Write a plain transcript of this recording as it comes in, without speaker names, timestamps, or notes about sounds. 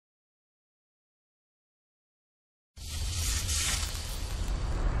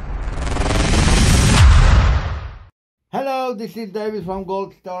Hello, this is David from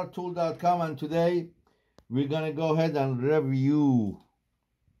goldstartool.com, and today we're going to go ahead and review.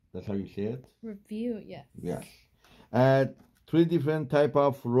 That's how you say it? Review, yes. Yes. Three different type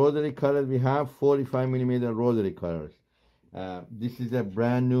of rotary cutters. We have 45 millimeter rotary cutters. This is a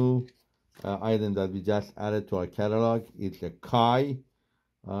brand new item that we just added to our catalog. It's a Kai.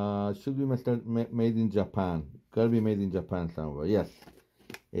 Should be made in Japan. Gotta be made in Japan somewhere. Yes,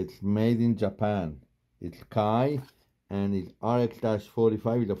 it's made in Japan. It's Kai, and it's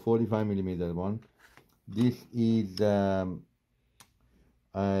RX-45. It's a 45 millimeter one. This is a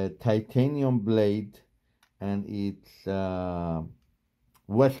titanium blade, and it's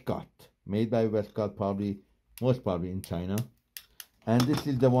Westcott, made by Westcott, most probably in China. And this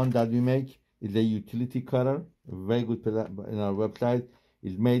is the one that we make. It's a utility cutter, very good in our website.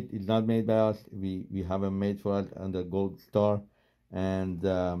 It's not made by us. We have them made for us under Goldstar, and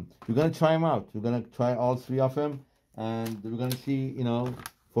we're gonna try them out. We're gonna try all three of them, and we're gonna see,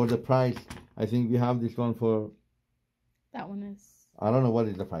 for the price. I think we have this one for. That one is. I don't know what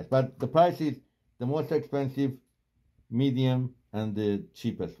is the price, but the price is the most expensive, medium, and the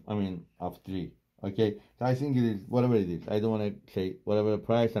cheapest. I mean, of three. Okay, so I think it is whatever it is. I don't want to say whatever the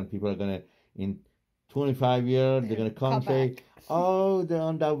price, and people are gonna in 25 years they're gonna come and say, "Oh,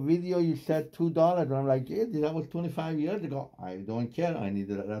 on that video you said $2," and I'm like, "Yeah, that was 25 years ago. I don't care. I need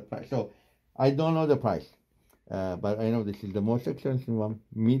that price." So I don't know the price, but I know this is the most expensive one,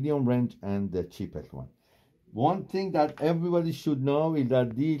 medium range, and the cheapest one. One thing that everybody should know is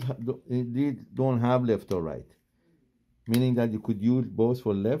that these don't have left or right, meaning that you could use both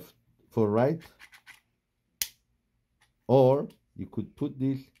for left, for right, or you could put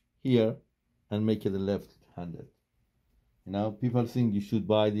this here and make it a left-handed. People think you should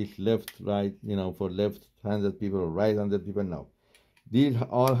buy this left, right, for left-handed people or right-handed people. No. These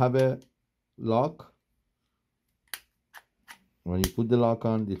all have a lock. When you put the lock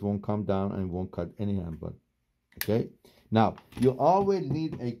on, this won't come down and won't cut any hand. But okay. Now, you always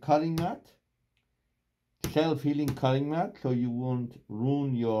need a cutting mat, self-healing cutting mat, so you won't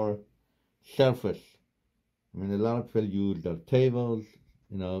ruin your surface. I mean, a lot of people use their tables,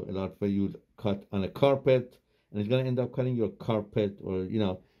 a lot of people use cut on a carpet, and it's gonna end up cutting your carpet, or you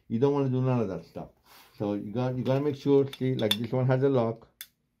don't want to do none of that stuff. So you gotta make sure. See, like this one has a lock.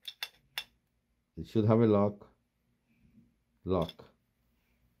 It should have a lock.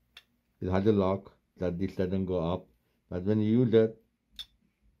 It has a lock that this doesn't go up. But when you use it,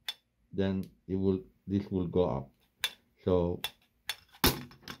 then this will go up. So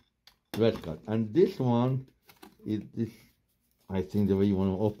red cut, and this one is this. I think the way you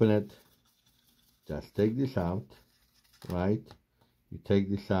want to open it, just take this out, right? You take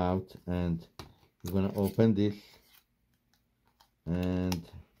this out, and you're gonna open this and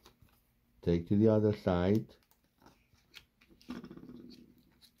take to the other side.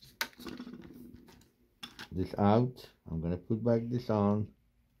 This out. I'm gonna put back this on,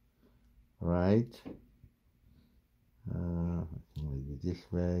 right? Maybe this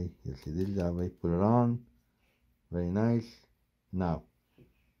way. You see this that way. Put it on. Very nice. Now,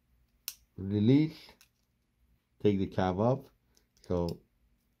 release. Take the cap off. So,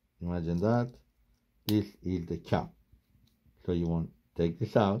 imagine that. This is the cap. So you want to take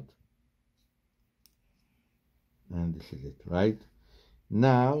this out. And this is it, right?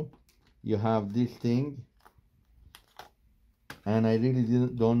 Now, you have this thing. And I really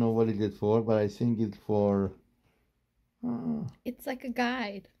don't know what it is for, but I think it's for... It's like a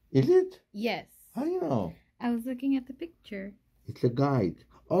guide. Is it? Yes. How do you know? I was looking at the picture. It's a guide.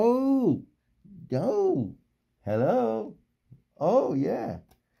 Oh, no. Hello. Oh, yeah.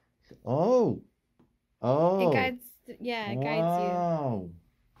 Oh. It guides. Yeah, it guides you. Wow.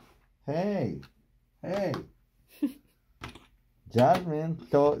 Hey. Jasmine.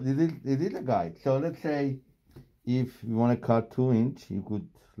 So it is a guide. So let's say if you want to cut 2 inch, you could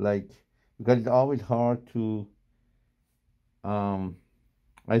because it's always hard to.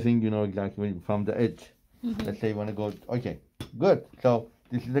 I think you know exactly from the edge. Mm-hmm. Let's say you want to go. Okay, good. So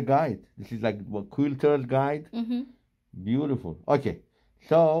this is a guide. This is like a quilter's guide. Mm-hmm. Beautiful. Okay,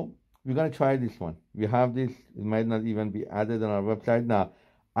 so we're gonna try this one. We have this. It might not even be added on our website now.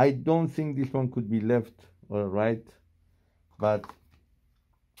 I don't think this one could be left or right, but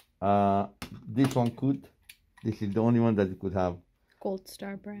this one could. This is the only one that you could have.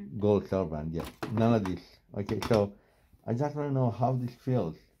 Goldstar brand. Goldstar brand, yes. None of this. Okay, so I just want to know how this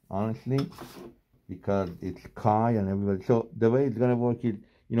feels, honestly, because it's Kai and everybody. So the way it's gonna work is,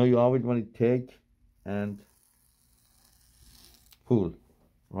 you always want to take and pull,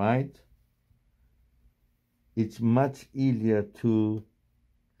 right? It's much easier to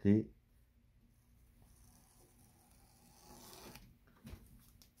see.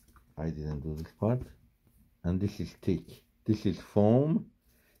 I didn't do this part. And this is thick. This is foam.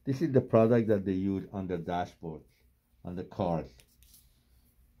 This is the product that they use on the dashboards, on the cars,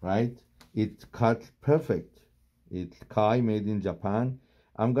 right? It cuts perfect. It's Kai, made in Japan.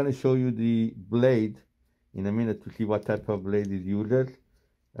 I'm going to show you the blade in a minute to see what type of blade it uses,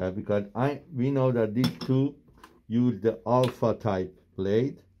 because we know that these two use the alpha type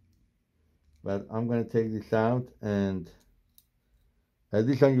blade, but I'm going to take this out, and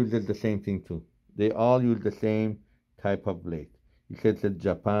this one uses the same thing too. They all use the same type of blade. It says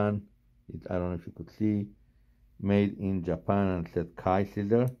Japan. I don't know if you could see, made in Japan, and it says Kai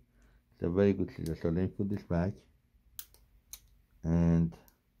scissor. It's a very good scissor. So let me put this back, and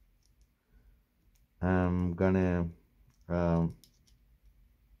I'm gonna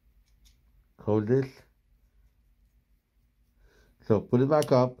close this. So put it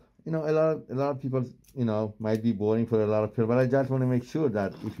back up. You know, a lot of people, you know, might be boring for a lot of people, but I just want to make sure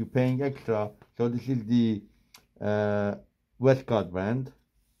that if you're paying extra, so this is the Westcott brand.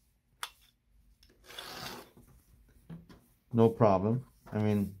 No problem. I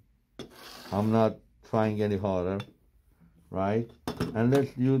mean, I'm not trying any harder, right? And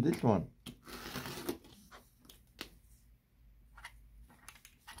let's use this one.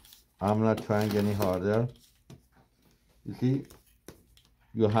 I'm not trying any harder. You see,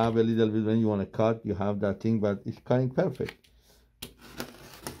 you have a little bit when you want to cut, you have that thing, but it's cutting perfect.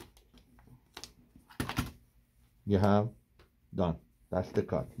 You have done. That's the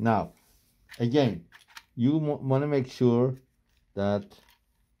cut. Now, again, you want to make sure that,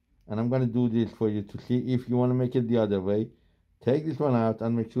 and I'm going to do this for you to see if you want to make it the other way. Take this one out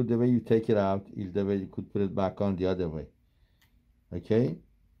and make sure the way you take it out is the way you could put it back on the other way. Okay?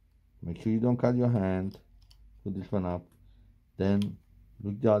 Make sure you don't cut your hand. Put this one up. Then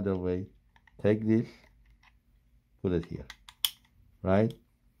look the other way. Take this. Put it here. Right?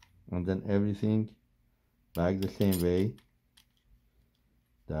 And then everything back the same way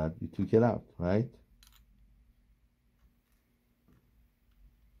that you took it out. Right?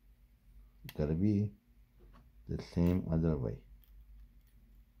 It's gotta be the same other way.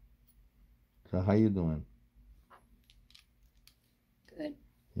 So how you doing? Good.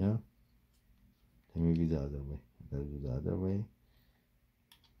 Yeah? Then maybe the other way. I gotta do the other way.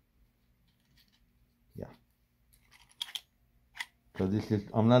 Yeah. So this is,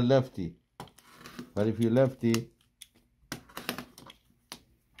 I'm not lefty. But if you're lefty,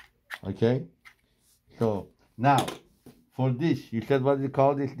 okay? So now, for this, you said what do you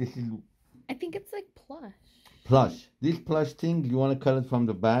call this? This is, I think it's like plush. Plush. This plush thing, you want to cut it from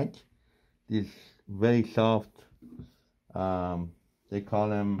the back. This very soft, they call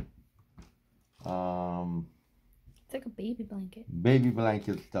them, it's like a baby blanket. Baby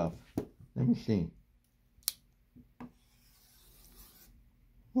blanket stuff. Let me see.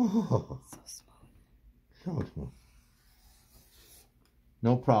 Oh, So smooth. so smooth.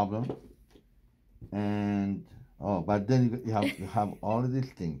 No problem. And but then you have all of these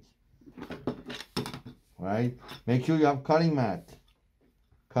things, right? Make sure you have cutting mat.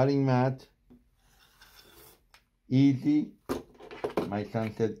 Cutting mat. Easy. My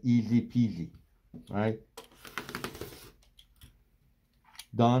son said easy peasy, right?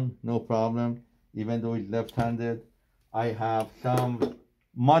 Done, no problem. Even though he's left-handed, I have some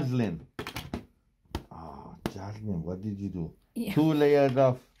muslin. Oh, Jasmine, what did you do? Yeah. Two layers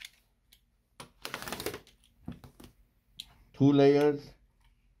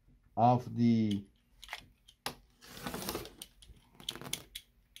of the,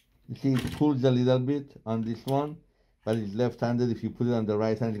 you see it pulls a little bit on this one, but it's left-handed. If you put it on the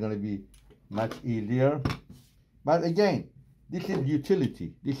right hand, it's going to be much easier. But again, this is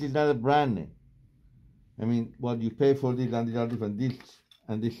utility. This is not a brand name. I mean, what you pay for this and these are different. This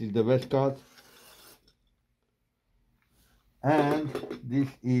and this is the Westcott. And this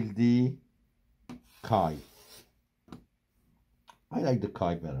is the Kai. I like the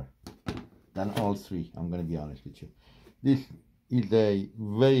Kai better than all three. I'm going to be honest with you. This is a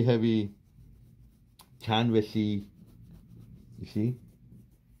very heavy, canvasy, you see,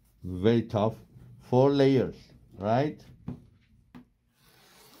 very tough. 4 layers, right?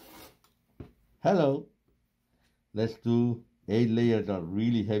 Hello. Let's do 8 layers of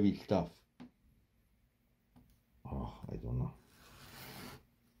really heavy stuff. Oh, I don't know.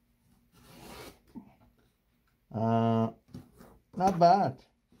 Not bad.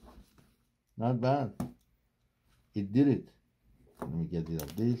 Not bad. It did it. Let me get rid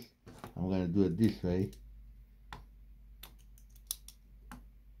of this. I'm going to do it this way.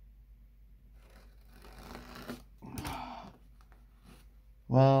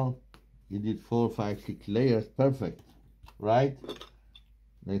 Well, you did 4, 5, 6 layers. Perfect. Right?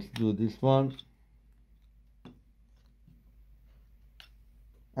 Let's do this one.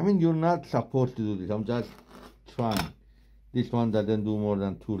 I mean, you're not supposed to do this. I'm just trying. This one doesn't do more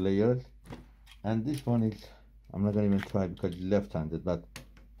than 2 layers. And this one is, I'm not going to even try because it's left-handed, but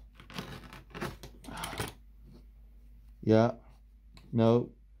yeah, no,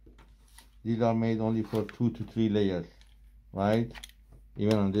 these are made only for 2 to 3 layers, right?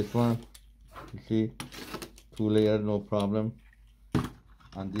 Even on this one, you see, 2 layers, no problem.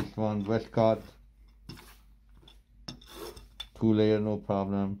 On this one, Westcott, 2 layer, no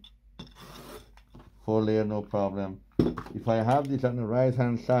problem. 4 layer, no problem. If I have this on the right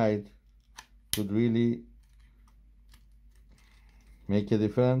hand side, could really make a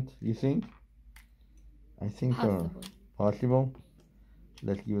difference, you think? I think possible.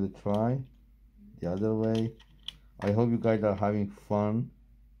 Let's give it a try. The other way. I hope you guys are having fun.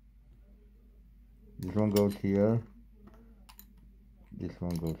 This one goes here. This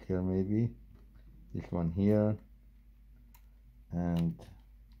one goes here maybe. This one here. And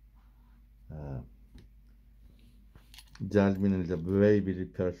Jasmine is a very busy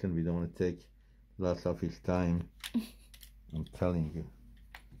person. We don't want to take lots of his time. I'm telling you.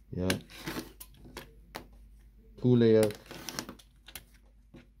 Yeah. 2 layers.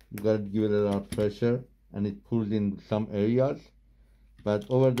 You gotta give it a lot of pressure, and it pulls in some areas. But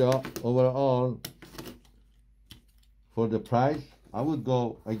overall, for the price, I would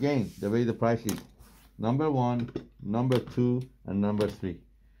go again the way the price is. Number 1, number 2, and number 3.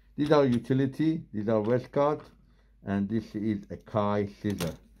 These are utility. These are Westcott, and this is a Kai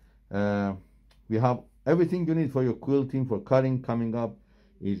scissor. We have everything you need for your quilting, for cutting. Coming up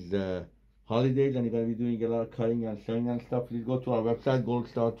is the holidays, and you're going to be doing a lot of cutting and sewing and stuff. Please go to our website,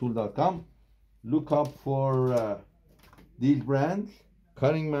 goldstartool.com. Look up for these brands,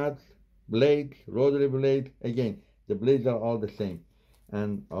 cutting mats, blades, rotary blades. Again, the blades are all the same.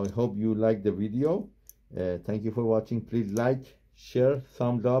 And I hope you like the video. Thank you for watching. Please like, share,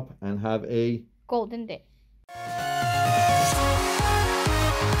 thumbs up, and have a golden day.